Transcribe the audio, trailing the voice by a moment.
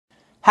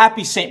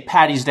Happy St.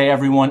 Paddy's Day,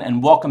 everyone,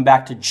 and welcome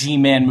back to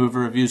G-Man Movie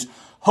Reviews.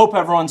 Hope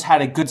everyone's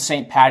had a good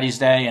St. Paddy's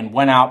Day and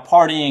went out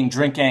partying,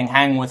 drinking,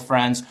 hanging with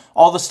friends,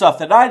 all the stuff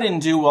that I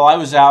didn't do while I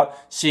was out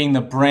seeing the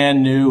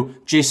brand new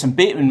Jason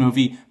Bateman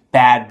movie,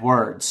 Bad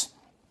Words.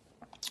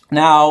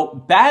 Now,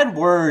 Bad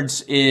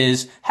Words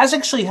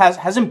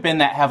hasn't been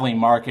that heavily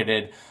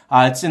marketed.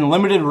 It's in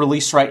limited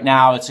release right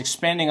now. It's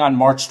expanding on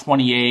March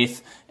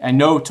 28th, I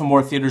know, to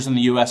more theaters in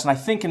the U.S., and I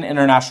think in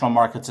international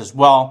markets as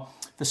well.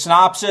 The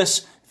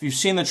synopsis, if you've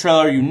seen the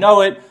trailer, you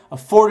know it. A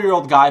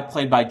 40-year-old guy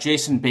played by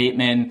Jason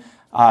Bateman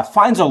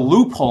finds a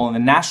loophole in the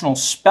National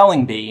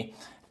Spelling Bee,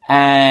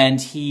 and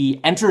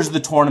he enters the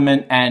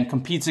tournament and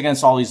competes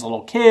against all these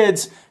little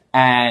kids,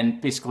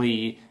 and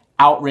basically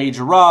outrage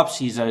erupts.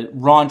 He's a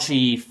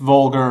raunchy,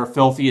 vulgar,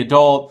 filthy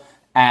adult,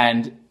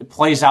 and it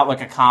plays out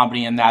like a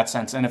comedy in that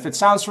sense. And if it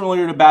sounds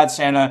familiar to Bad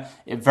Santa,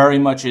 it very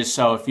much is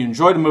so. If you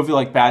enjoyed a movie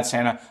like Bad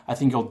Santa, I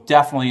think you'll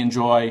definitely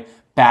enjoy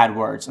Bad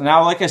Words.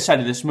 Now, like I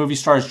said, this movie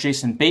stars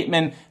Jason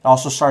Bateman. It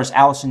also stars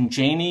Allison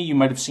Janney. You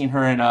might have seen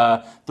her in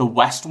The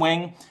West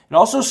Wing. It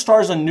also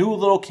stars a new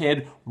little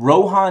kid,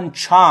 Rohan,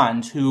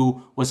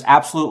 who was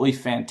absolutely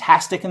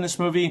fantastic in this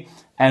movie.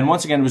 And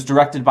once again, it was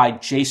directed by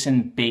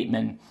Jason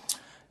Bateman.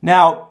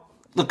 Now,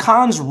 the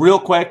cons real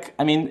quick.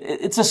 I mean,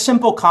 it's a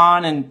simple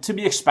con and to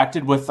be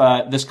expected with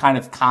this kind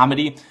of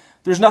comedy.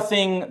 There's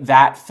nothing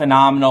that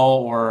phenomenal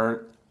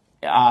or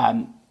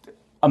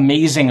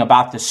amazing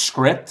about the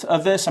script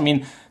of this. I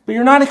mean, but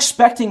you're not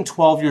expecting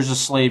 12 Years a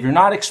Slave. You're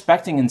not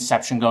expecting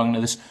Inception going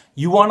into this.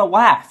 You want to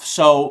laugh.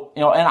 So,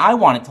 and I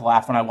wanted to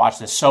laugh when I watched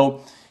this.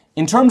 So,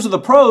 in terms of the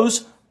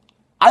pros,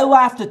 I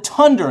laughed a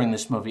ton during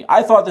this movie.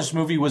 I thought this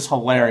movie was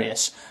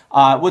hilarious.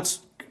 What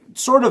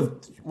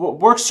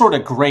works sort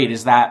of great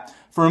is that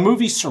for a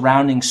movie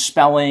surrounding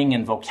spelling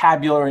and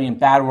vocabulary and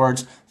bad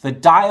words, the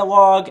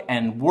dialogue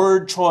and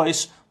word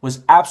choice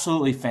was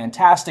absolutely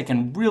fantastic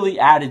and really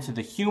added to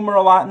the humor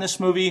a lot in this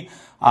movie.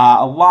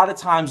 A lot of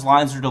times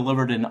lines are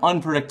delivered in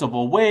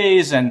unpredictable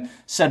ways and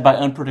said by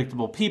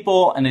unpredictable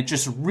people, and it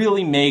just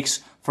really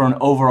makes for an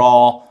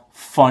overall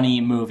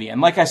funny movie. And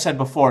like I said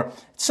before,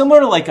 it's similar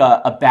to like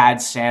a Bad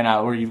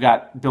Santa, where you've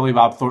got Billy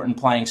Bob Thornton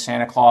playing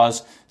Santa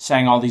Claus,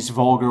 saying all these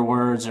vulgar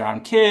words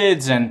around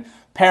kids and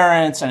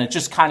parents, and it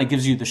just kind of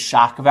gives you the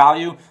shock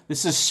value.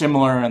 This is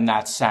similar in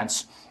that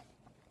sense.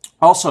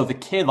 Also, the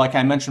kid, like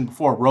I mentioned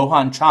before,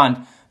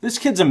 Rohan, this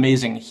kid's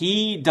amazing.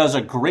 He does a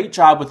great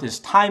job with his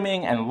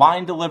timing and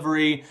line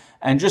delivery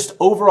and just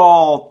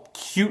overall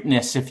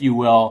cuteness, if you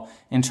will,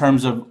 in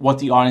terms of what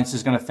the audience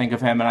is going to think of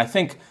him. And I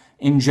think,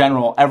 in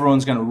general,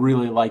 everyone's going to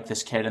really like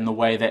this kid in the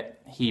way that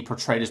he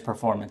portrayed his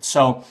performance.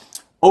 So,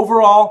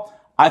 overall,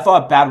 I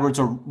thought Bad Words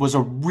was a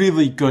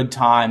really good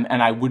time,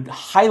 and I would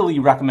highly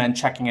recommend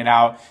checking it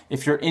out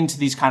if you're into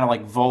these kind of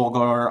like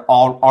vulgar,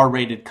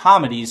 R-rated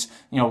comedies,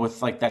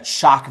 with like that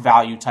shock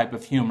value type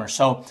of humor.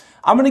 So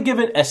I'm going to give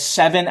it a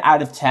 7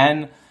 out of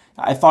 10.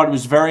 I thought it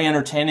was very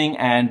entertaining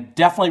and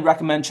definitely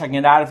recommend checking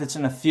it out if it's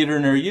in a theater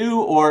near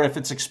you, or if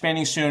it's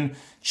expanding soon,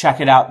 check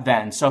it out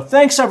then. So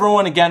thanks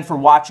everyone again for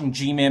watching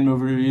G-Man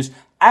Movie Reviews.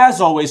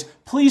 As always,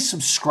 please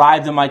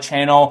subscribe to my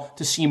channel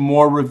to see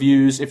more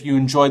reviews if you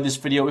enjoyed this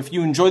video. If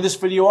you enjoyed this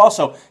video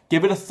also,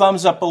 give it a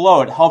thumbs up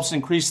below. It helps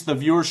increase the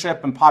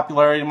viewership and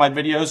popularity of my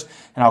videos,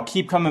 and I'll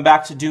keep coming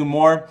back to do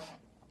more.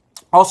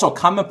 Also,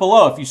 comment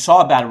below if you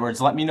saw Bad Words.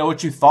 Let me know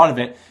what you thought of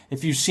it.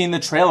 If you've seen the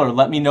trailer,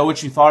 let me know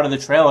what you thought of the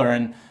trailer,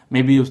 and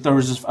maybe if there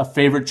was a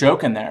favorite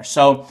joke in there.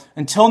 So,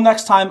 until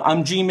next time,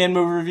 I'm G-Man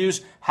Movie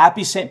Reviews.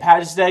 Happy St.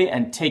 Paddy's Day,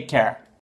 and take care.